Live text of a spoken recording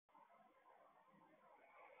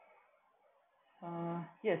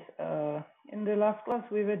Yes, in the last class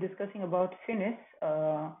we were discussing about Finnis.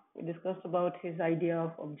 We discussed about his idea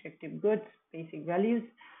of objective goods, basic values,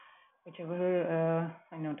 whichever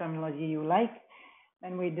terminology you like.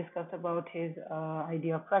 And we discussed about his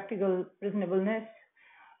idea of practical reasonableness.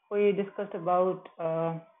 We discussed about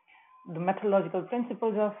the methodological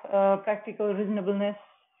principles of practical reasonableness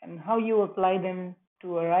and how you apply them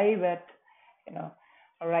to arrive at you know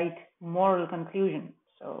a right moral conclusion.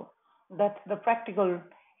 So that's the practical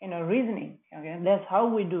reasoning. Okay, and that's how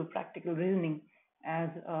we do practical reasoning, as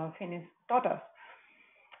Finnis taught us.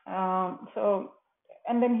 So,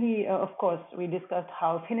 and then of course, we discussed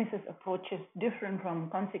how Finnis's approach is different from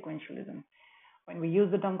consequentialism. When we use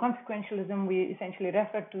the term consequentialism, we essentially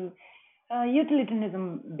refer to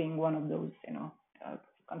utilitarianism being one of those,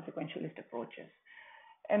 consequentialist approaches.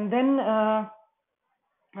 And then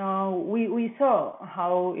we saw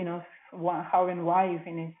how how and why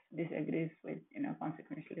Finnis disagrees with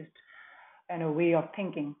consequentialist way of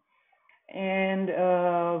thinking, and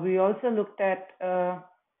we also looked at,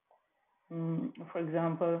 for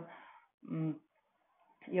example,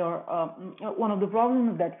 your one of the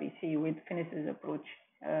problems that we see with Finnis's approach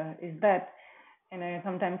is that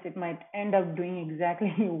sometimes it might end up doing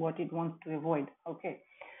exactly what it wants to avoid. Okay,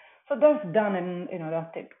 so that's done, and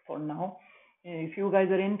that's it for now. If you guys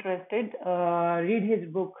are interested, read his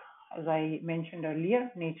book, as I mentioned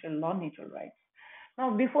earlier, Natural Law, Natural Rights.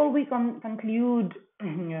 Now, before we conclude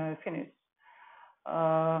Finnis,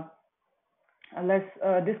 let's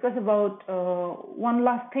discuss about one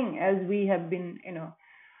last thing, as we have been,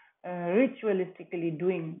 ritualistically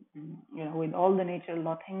doing, with all the natural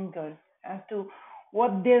law thinkers, as to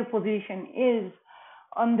what their position is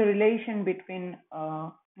on the relation between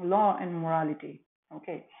law and morality.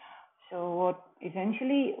 Okay, so what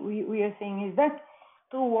essentially we are saying is that,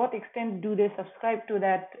 to what extent do they subscribe to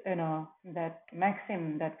that that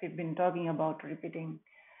maxim that we've been talking about, repeating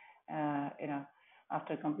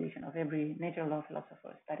after completion of every natural law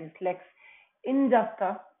philosophers, that is lex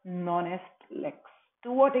injusta non est lex.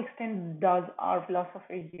 To what extent does our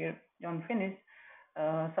philosopher here, John Finnis,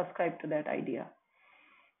 subscribe to that idea?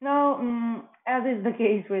 Now, as is the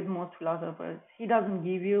case with most philosophers, he doesn't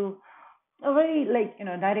give you a very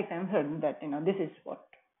direct answer that this is what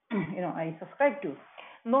I subscribe to,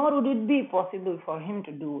 nor would it be possible for him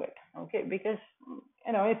to do it. Okay, because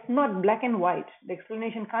it's not black and white. The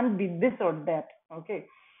explanation can't be this or that. Okay,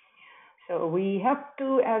 so we have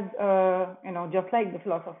to, as just like the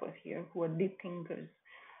philosophers here, who are deep thinkers,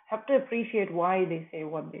 have to appreciate why they say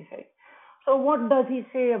what they say. So what does he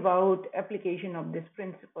say about application of this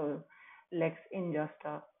principle, lex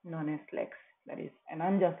injusta non est lex? That is, an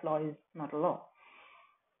unjust law is not a law.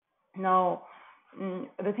 Now,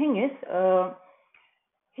 the thing is,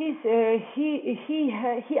 he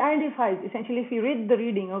identifies, essentially, if you read the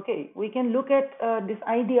reading, okay, we can look at this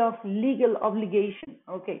idea of legal obligation.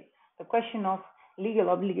 Okay, the question of legal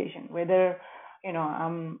obligation, whether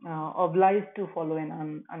I'm obliged to follow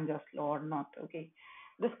an unjust law or not. Okay,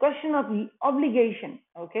 this question of obligation,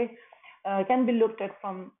 okay, can be looked at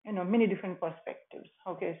from many different perspectives.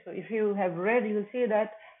 Okay, so if you have read, you will see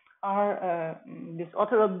that our this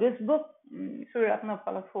author of this book, Surya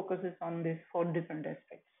Ratnapala, focuses on these 4 different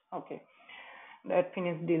aspects. Okay, that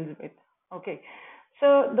Finnis deals with. Okay,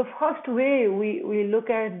 so the first way we look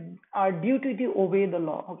at our duty to obey the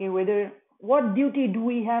law. Okay, what duty do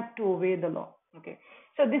we have to obey the law? Okay,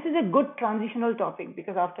 so this is a good transitional topic,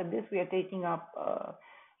 because after this we are taking up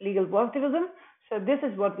legal positivism. So this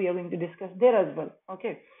is what we are going to discuss there as well.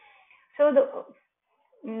 Okay, so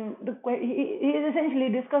he is essentially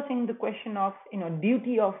discussing the question of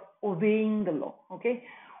duty of obeying the law. Okay,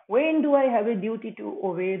 when do I have a duty to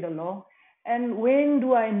obey the law, and when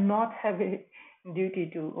do I not have a duty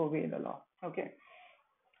to obey the law? Okay,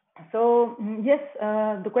 so yes,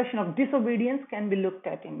 the question of disobedience can be looked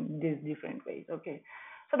at in these different ways. Okay,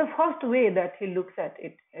 so the first way that he looks at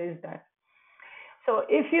it is that, so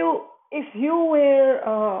if you were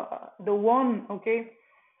the one, okay,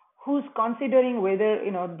 who's considering whether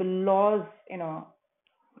the laws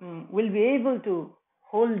will be able to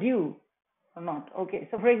hold you or not. Okay,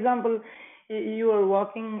 so for example, you are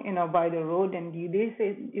walking by the road, and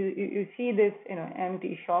you see this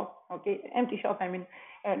empty shop. Okay, empty shop, I mean,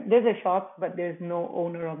 there's a shop, but there's no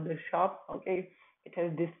owner of the shop. Okay, it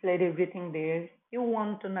has displayed everything there. You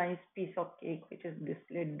want a nice piece of cake which is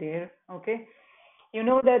displayed there. Okay, you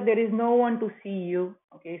know that there is no one to see you.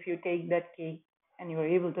 Okay, if you take that cake and you are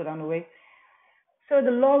able to run away, so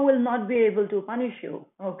the law will not be able to punish you.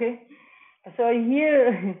 Okay, so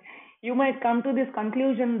here you might come to this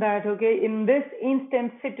conclusion that, okay, in this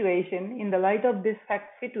instant situation, in the light of this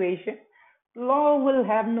fact situation, law will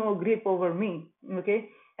have no grip over me. Okay,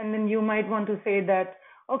 and then you might want to say that,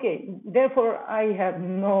 okay, therefore I have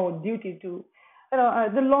no duty to,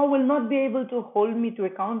 the law will not be able to hold me to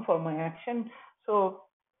account for my action. So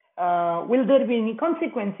will there be any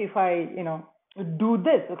consequence if I, do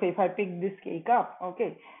this? Okay, if I pick this cake up,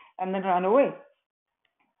 okay, and then run away.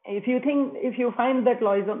 If you find that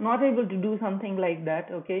law is not able to do something like that,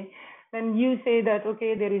 okay, then you say that,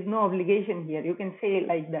 okay, there is no obligation here. You can say it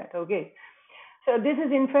like that, okay. So this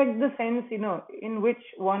is in fact the sense, in which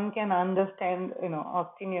one can understand,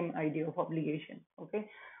 Austinian idea of obligation, okay.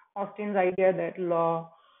 Austin's idea that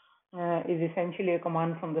law is essentially a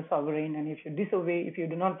command from the sovereign, and if you disobey, if you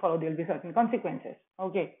do not follow, there will be certain consequences,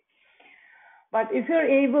 okay. But if you're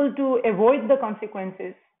able to avoid the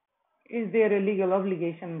consequences, is there a legal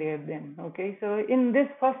obligation there then? Okay, so in this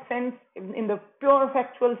first sense, in the pure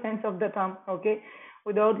factual sense of the term, okay,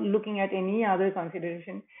 without looking at any other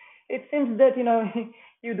consideration, it seems that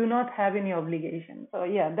you do not have any obligation. So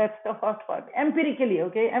yeah, that's the first part. Empirically,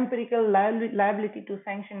 okay, empirical liability to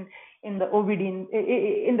sanction in the obedience,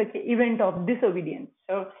 in the event of disobedience.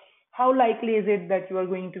 So how likely is it that you are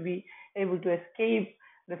going to be able to escape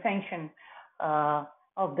the sanction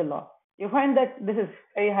of the law? You find that this is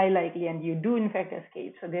very high likely, and you do in fact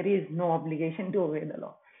escape. So there is no obligation to obey the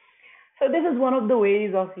law. So this is one of the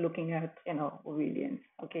ways of looking at obedience.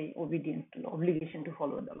 Okay, obedience to law, obligation to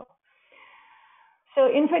follow the law. So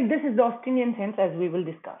in fact, this is the Austinian sense, as we will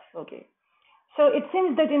discuss. Okay. So it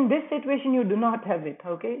seems that in this situation you do not have it.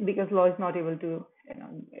 Okay, because law is not able to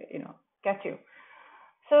catch you.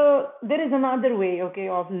 So there is another way, okay,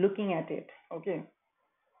 of looking at it. Okay,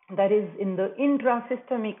 that is in the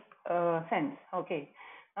intrasystemic sense. Okay,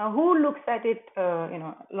 now who looks at it?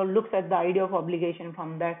 Looks at the idea of obligation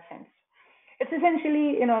from that sense. It's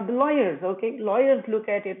essentially the lawyers. Okay, lawyers look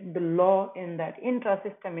at it, the law, in that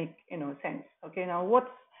intrasystemic sense. Okay, now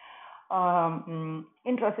what's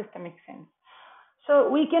intrasystemic sense?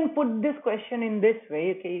 So we can put this question in this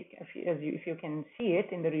way. Okay, if you can see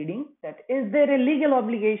it in the reading, that is there a legal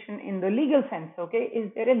obligation in the legal sense? Okay,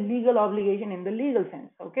 is there a legal obligation in the legal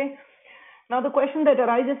sense? Okay. Now the question that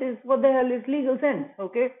arises is, what the hell is legal sense?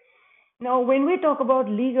 Okay. Now when we talk about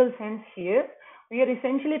legal sense here, we are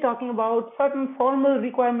essentially talking about certain formal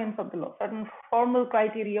requirements of the law, certain formal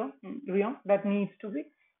criteria that needs to be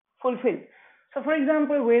fulfilled. So for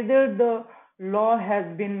example, whether the law has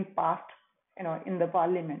been passed in the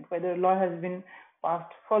parliament, whether law has been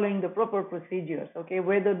passed following the proper procedures, okay,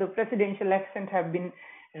 whether the presidential accent have been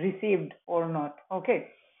received or not, okay.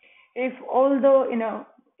 If all the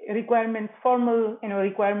requirements, formal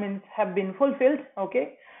requirements have been fulfilled,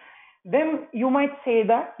 okay, then you might say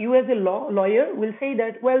that you as a lawyer will say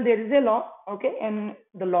that, well, there is a law, okay, and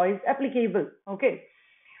the law is applicable, okay,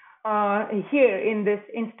 here in this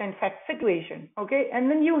instant fact situation, okay, and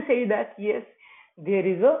then you say that yes, there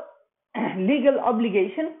is a legal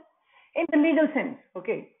obligation in the legal sense,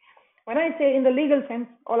 okay. When I say in the legal sense,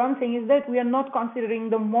 all I'm saying is that we are not considering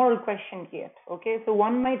the moral question yet, okay. So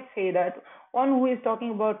one might say that one who is talking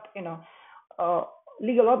about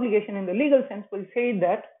legal obligation in the legal sense will say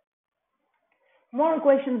that moral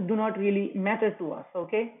questions do not really matter to us,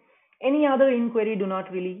 okay. Any other inquiry do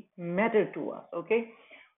not really matter to us, okay.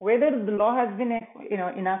 Whether the law has been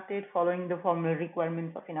enacted following the formal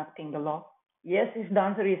requirements of enacting the law, yes, if the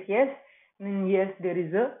answer is yes, then yes, there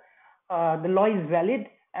is the law is valid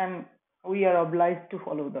and we are obliged to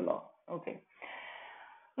follow the law, okay.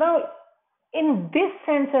 Now in this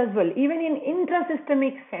sense as well, even in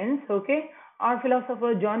intrasystemic sense, okay, our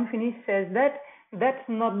philosopher John Finnis says that that's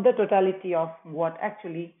not the totality of what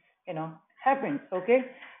actually happens, okay.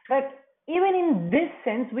 But even in this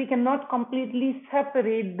sense, we cannot completely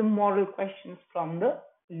separate the moral questions from the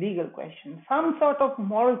legal questions. Some sort of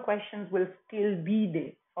moral questions will still be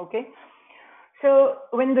there, okay. So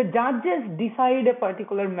when the judges decide a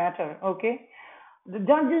particular matter, okay, the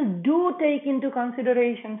judges do take into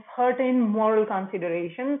consideration certain moral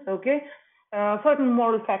considerations, okay, certain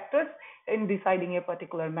moral factors in deciding a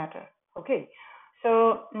particular matter, okay.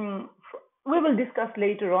 So we will discuss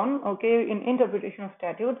later on, okay, in interpretation of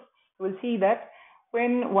statutes. We'll see that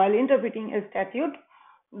while interpreting a statute,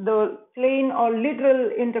 the plain or literal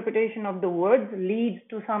interpretation of the words leads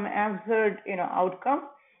to some absurd outcome,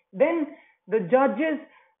 then the judges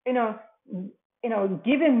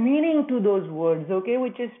give a meaning to those words, okay,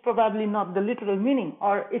 which is probably not the literal meaning,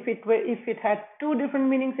 or if it had two different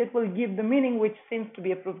meanings, it will give the meaning which seems to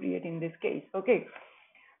be appropriate in this case, okay.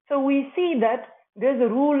 So we see that there's a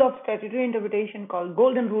rule of statutory interpretation called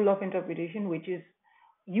golden rule of interpretation, which is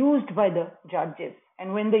used by the judges,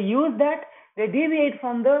 and when they use that, they deviate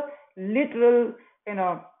from the literal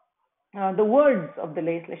the words of the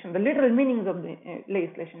legislation, the literal meanings of the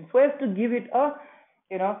legislation, so as to give it a,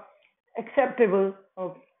 acceptable,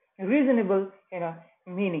 reasonable,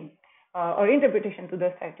 meaning or interpretation to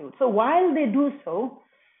the statute. So while they do so,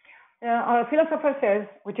 our philosopher says,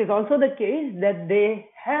 which is also the case, that they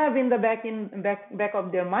have in the back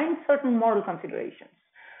of their mind certain moral considerations.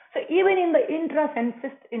 So even in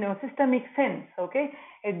the systemic sense,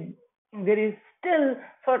 there is still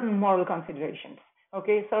certain moral considerations,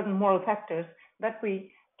 certain moral factors that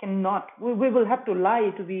we cannot, we will have to lie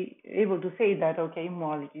to be able to say that,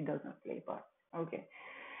 morality does not play a part,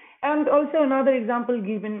 And also another example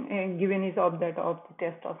given is of the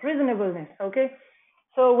test of reasonableness,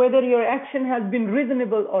 So whether your action has been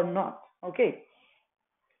reasonable or not,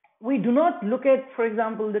 We do not look at, for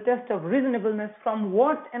example, the test of reasonableness from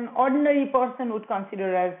what an ordinary person would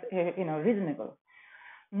consider as, reasonable.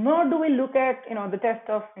 Nor do we look at, the test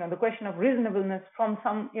of, the question of reasonableness from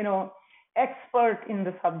some, expert in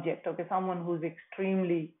the subject, someone who's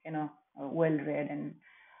extremely, well-read and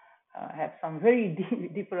have some very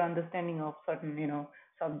deeper understanding of certain,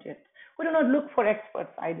 subjects. We do not look for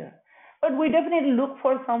experts either, but we definitely look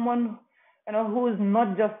for someone, who is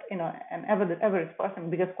not just, an average person,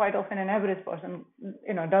 because quite often an average person,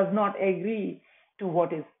 does not agree to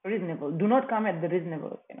what is reasonable, do not come at the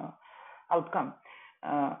reasonable, outcome.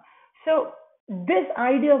 So this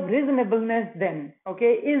idea of reasonableness then,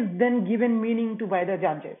 is then given meaning to by the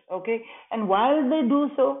judges, And while they do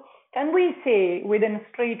so, can we say with a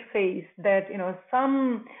straight face that,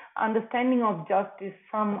 some understanding of justice,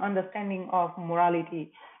 some understanding of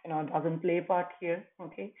morality, doesn't play a part here,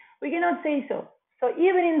 We cannot say so. So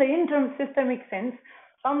even in the inter-systemic sense,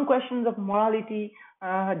 some questions of morality,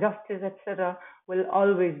 justice, etc., will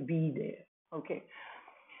always be there,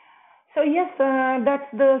 So yes, that's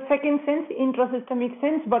the second sense, intrasystemic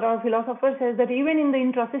sense, but our philosopher says that even in the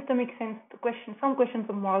intrasystemic sense, some questions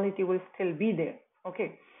of morality will still be there,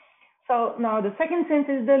 So now the second sense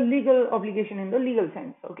is the legal obligation in the legal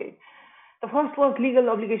sense, The first was legal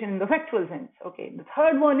obligation in the factual sense, The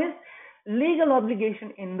third one is legal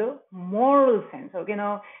obligation in the moral sense,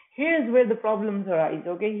 Now here's where the problems arise,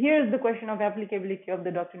 Here's the question of applicability of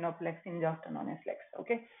the doctrine of lex injusta non est lex,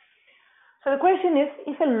 So the question is,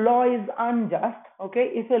 if a law is unjust,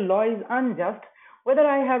 if a law is unjust, whether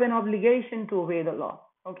I have an obligation to obey the law,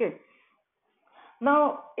 Now,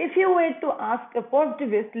 if you were to ask a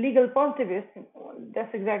positivist, legal positivist,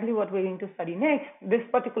 that's exactly what we're going to study next, this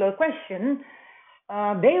particular question,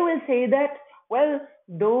 they will say that, well,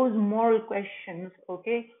 those moral questions,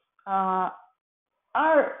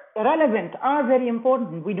 are relevant, are very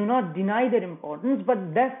important. We do not deny their importance,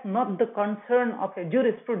 but that's not the concern of a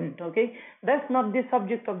jurisprudent, That's not the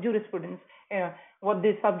subject of jurisprudence, what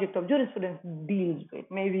the subject of jurisprudence deals with.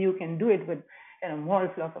 Maybe you can do it with moral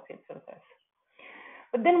philosophy itself.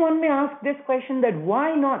 But then one may ask this question that why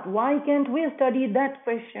not? Why can't we study that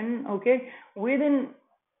question, within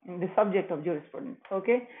the subject of jurisprudence,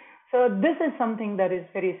 So this is something that is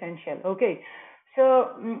very essential, So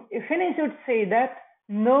Finnis would say that,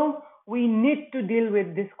 no, we need to deal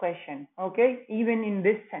with this question, even in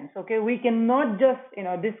this sense, We cannot just,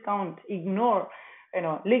 discount, ignore,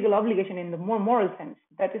 legal obligation in the more moral sense.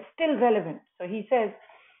 That is still relevant. So he says,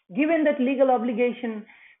 given that legal obligation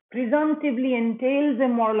presumptively entails a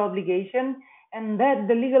moral obligation, and that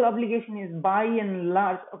the legal obligation is by and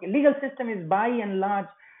large, legal system is by and large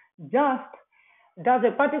just, does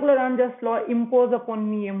a particular unjust law impose upon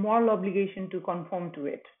me a moral obligation to conform to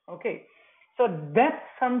it, So that's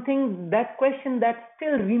something, that question that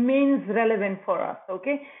still remains relevant for us,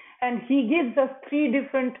 And he gives us three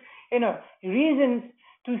different, reasons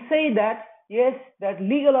to say that, yes, that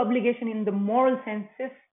legal obligation in the moral sense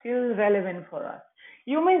is still relevant for us.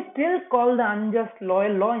 You may still call the unjust law a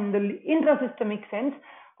law in the intrasystemic sense,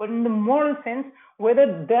 but in the moral sense,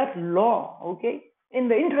 whether that law, in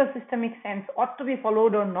the intrasystemic sense ought to be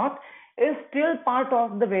followed or not, is still part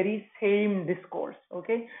of the very same discourse,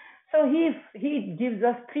 So he gives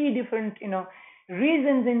us three different,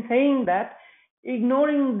 reasons in saying that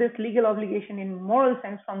ignoring this legal obligation in moral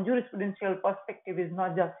sense from jurisprudential perspective is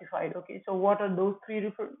not justified, So what are those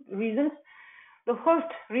three reasons? The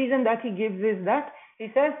first reason that he gives is that he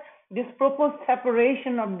says this proposed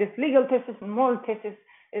separation of this legal thesis and moral thesis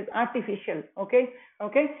is artificial, So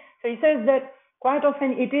he says that quite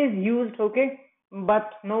often it is used,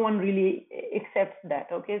 but no one really accepts that,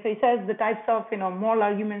 So he says the types of, moral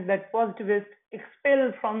arguments that positivists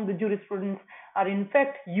expel from the jurisprudence are in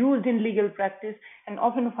fact used in legal practice and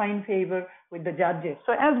often find favor with the judges.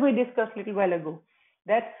 So as we discussed a little while ago,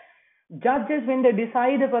 that judges, when they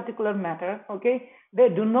decide a particular matter, okay, they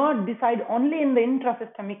do not decide only in the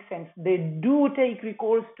intrasystemic sense. They do take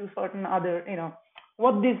recourse to certain other,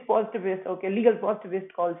 what these positivists, okay, legal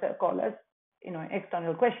positivists call as,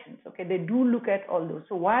 external questions. Okay, they do look at all those.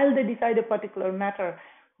 So while they decide a particular matter,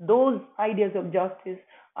 those ideas of justice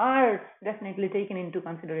are definitely taken into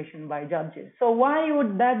consideration by judges. So why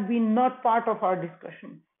would that be not part of our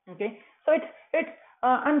discussion? Okay, so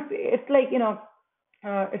it's like,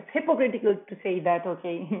 it's hypocritical to say that,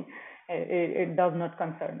 okay, it does not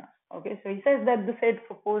concern us. Okay, so he says that the said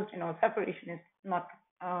proposed, separation is not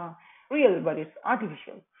real, but it's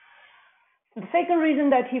artificial. The second reason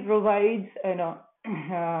that he provides,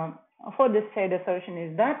 for this said assertion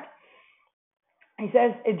is that he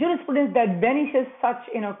says a jurisprudence that banishes such,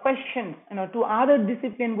 questions, to other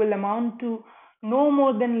discipline will amount to no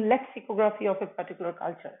more than lexicography of a particular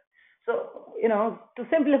culture. So, to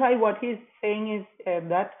simplify, what he's saying is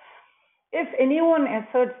that if anyone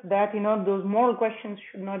asserts that, those moral questions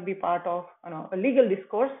should not be part of, a legal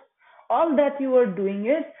discourse, all that you are doing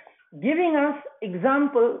is giving us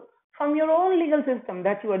example from your own legal system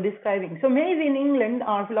that you are describing. So maybe in England,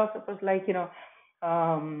 our philosophers like,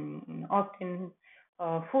 Austin,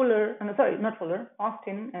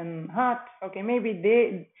 Austin and Hart, okay, maybe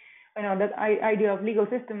they, that idea of legal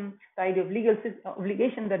system, the idea of legal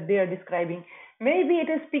obligation that they are describing, maybe it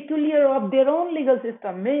is peculiar of their own legal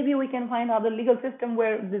system. Maybe we can find other legal system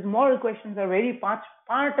where these moral questions are very part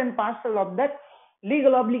and parcel of that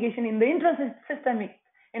legal obligation in the intrasystemic,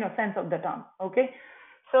 sense of the term. Okay,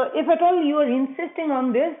 so if at all you are insisting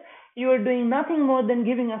on this, you are doing nothing more than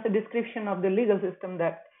giving us a description of the legal system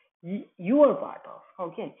that you are part of.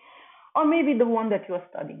 Okay, or maybe the one that you are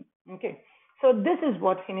studying. Okay, so this is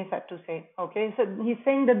what Finnis had to say. Okay, so he's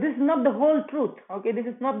saying that this is not the whole truth. Okay, this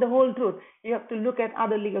is not the whole truth. You have to look at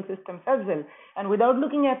other legal systems as well, and without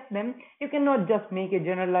looking at them, you cannot just make a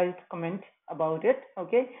generalized comment about it.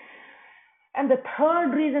 Okay, and the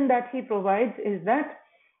third reason that he provides is that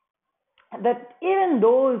even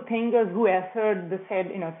those thinkers who assert the said,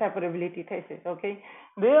 separability thesis, okay,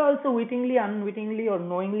 they also wittingly, unwittingly, or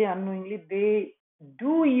knowingly, unknowingly, they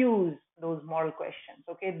do use those moral questions.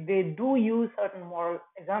 Okay, they do use certain moral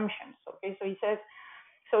assumptions. Okay, so he says,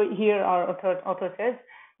 so here our author says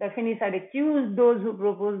that Finnis had accused those who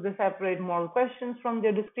propose the separate moral questions from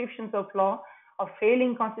their descriptions of law of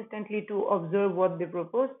failing consistently to observe what they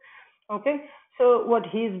propose. Okay, so what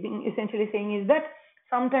he's been essentially saying is that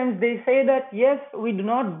sometimes they say that yes, we do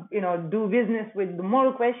not, do business with the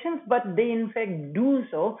moral questions, but they in fact do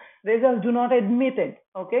so. They just do not admit it.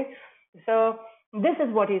 Okay, so this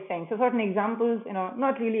is what he's saying. So certain examples,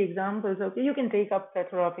 not really examples. Okay, you can take up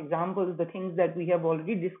plethora of examples, the things that we have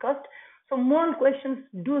already discussed. So moral questions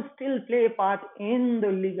do still play a part in the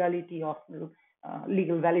legality of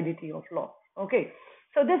legal validity of law. Okay,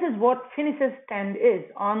 so this is what Finnis's stand is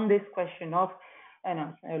on this question of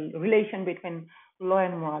relation between law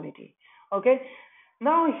and morality. Okay,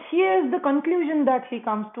 now here's the conclusion that he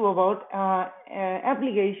comes to about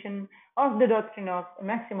application of the doctrine of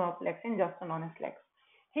maxima of lex injusta non est lex.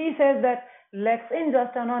 He says that lex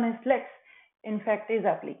injusta non est lex in fact is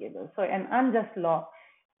applicable. So an unjust law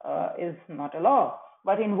is not a law.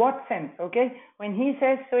 But in what sense? Okay, when he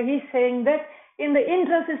says, so he's saying that in the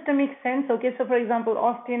intrasystemic sense. Okay, so for example,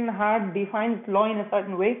 Austin Hart defines law in a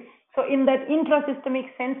certain way. So in that intrasystemic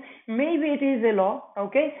sense, maybe it is a law,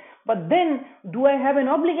 okay? But then, do I have an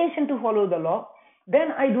obligation to follow the law?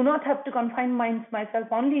 Then I do not have to confine myself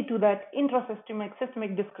only to that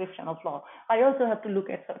systemic description of law. I also have to look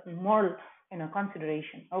at certain moral,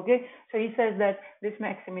 consideration, okay? So he says that this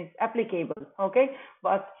maxim is applicable, okay?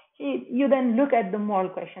 But you then look at the moral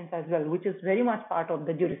questions as well, which is very much part of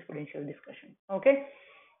the jurisprudential discussion, okay?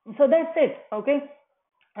 So that's it, okay?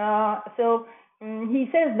 He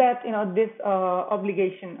says that this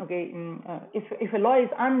obligation, okay, if a law is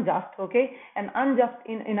unjust, okay, an unjust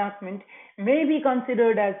enactment may be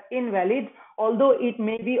considered as invalid, although it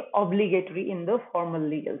may be obligatory in the formal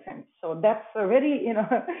legal sense. So that's a very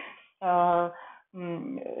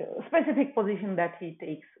specific position that he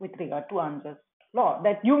takes with regard to unjust law,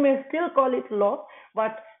 that you may still call it law,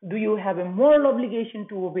 but do you have a moral obligation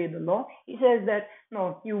to obey the law? He says that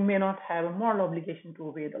no, you may not have a moral obligation to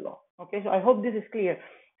obey the law. Okay, so I hope this is clear.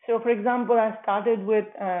 So for example, I started with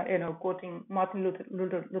quoting Martin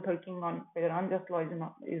Luther King on whether unjust law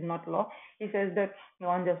is not law. He says that no,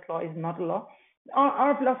 unjust law is not a law.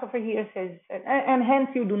 Our philosopher here says, and hence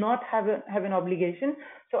you do not have an obligation.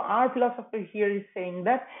 So our philosopher here is saying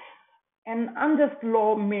that an unjust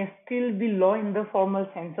law may still be law in the formal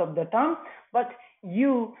sense of the term, but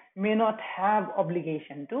you may not have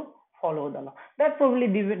obligation to follow the law. That probably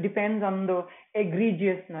depends on the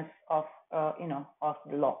egregiousness of of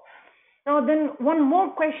the law. Now, then one more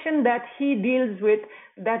question that he deals with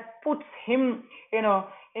that puts him,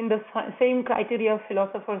 in the same criteria of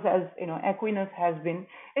philosophers as Aquinas has been,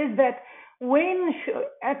 is that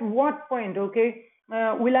at what point, okay,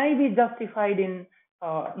 will I be justified in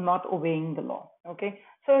not obeying the law? Okay,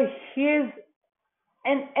 so here's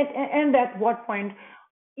and at what point,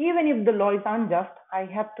 even if the law is unjust, I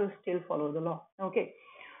have to still follow the law. Okay,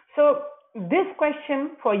 so this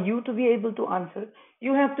question, for you to be able to answer,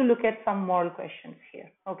 you have to look at some moral questions here.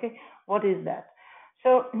 Okay, what is that?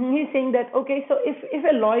 So he's saying that, okay, so if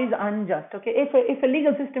a law is unjust, okay, if a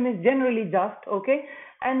legal system is generally just, okay,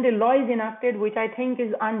 and the law is enacted which I think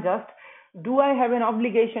is unjust, do I have an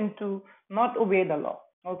obligation to not obey the law?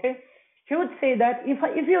 Okay, he would say that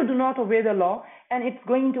if you do not obey the law and it's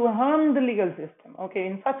going to harm the legal system, okay,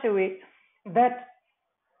 in such a way that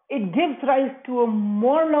it gives rise to a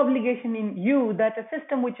moral obligation in you that a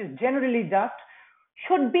system which is generally just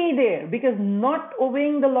should be there, because not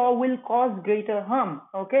obeying the law will cause greater harm.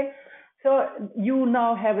 Okay, so you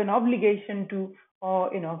now have an obligation to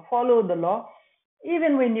follow the law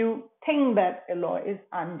even when you think that a law is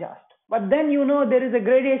unjust. But then there is a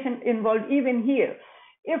gradation involved even here.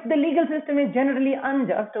 If the legal system is generally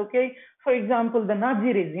unjust, okay, for example, the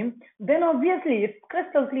Nazi regime, then obviously it's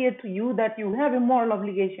crystal clear to you that you have a moral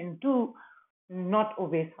obligation to not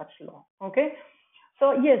obey such law. Okay,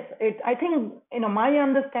 so yes, I think my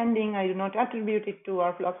understanding, I do not attribute it to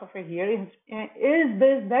our philosopher here, is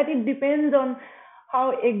this, that it depends on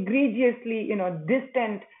how egregiously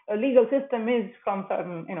distant a legal system is from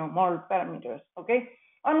certain moral parameters. Okay,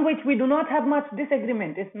 on which we do not have much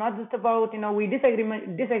disagreement. It's not just about we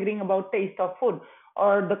disagreeing about taste of food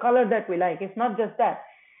or the color that we like. It's not just that.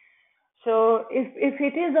 So if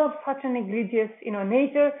it is of such an egregious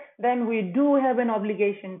nature, then we do have an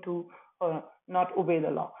obligation to not obey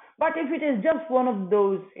the law. But if it is just one of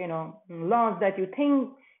those laws that you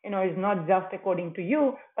think is not just according to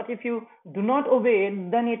you, but if you do not obey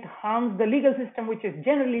it, then it harms the legal system which is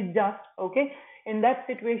generally just. Okay, in that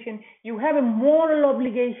situation you have a moral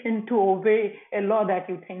obligation to obey a law that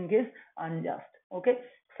you think is unjust. Okay,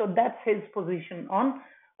 so that's his position on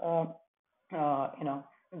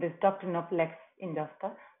this doctrine of lex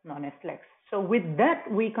injusta non est lex. So with that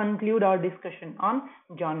we conclude our discussion on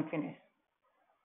John Finnis.